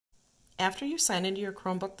After you sign into your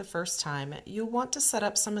Chromebook the first time, you'll want to set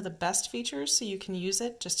up some of the best features so you can use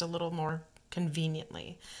it just a little more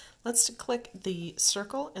conveniently. Let's click the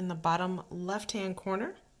circle in the bottom left-hand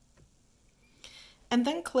corner, and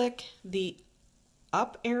then click the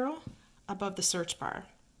up arrow above the search bar.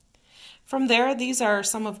 From there, these are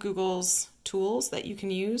some of Google's tools that you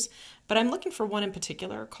can use, but I'm looking for one in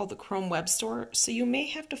particular called the Chrome Web Store, so you may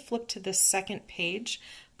have to flip to this second page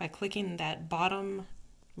by clicking that bottom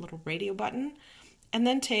little radio button, and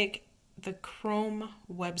then take the Chrome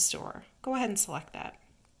Web Store. Go ahead and select that.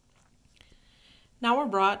 Now we're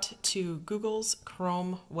brought to Google's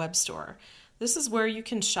Chrome Web Store. This is where you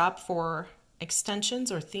can shop for extensions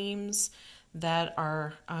or themes that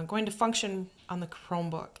are going to function on the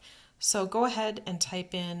Chromebook. So go ahead and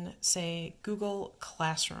type in, say, Google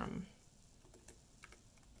Classroom.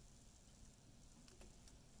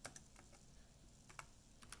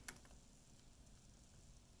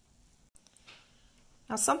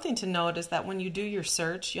 Now, something to note is that when you do your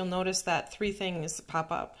search, you'll notice that three things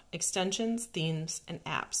pop up: extensions, themes, and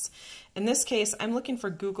apps. In this case, I'm looking for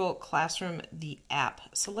Google Classroom, the app.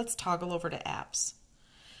 So let's toggle over to apps.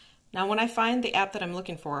 Now, when I find the app that I'm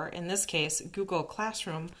looking for, in this case, Google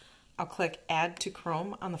Classroom, I'll click Add to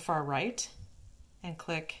Chrome on the far right and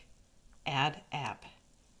click Add App.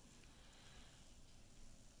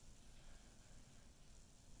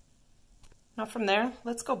 Now from there,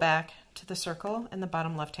 let's go back to the circle in the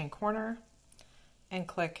bottom left-hand corner and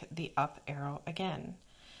click the up arrow again.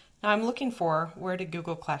 Now I'm looking for where did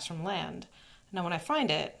Google Classroom land. Now when I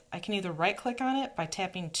find it, I can either right-click on it by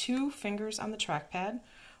tapping 2 fingers on the trackpad,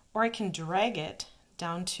 or I can drag it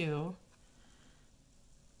down to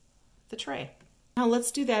the tray. Now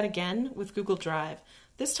let's do that again with Google Drive.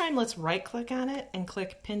 This time let's right-click on it and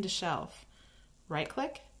click Pin to Shelf.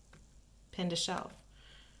 Right-click, Pin to Shelf.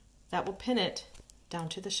 That will pin it down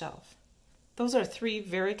to the shelf. Those are 3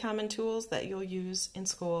 very common tools that you'll use in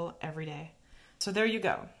school every day. So there you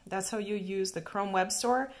go. That's how you use the Chrome Web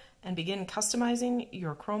Store and begin customizing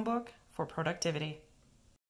your Chromebook for productivity.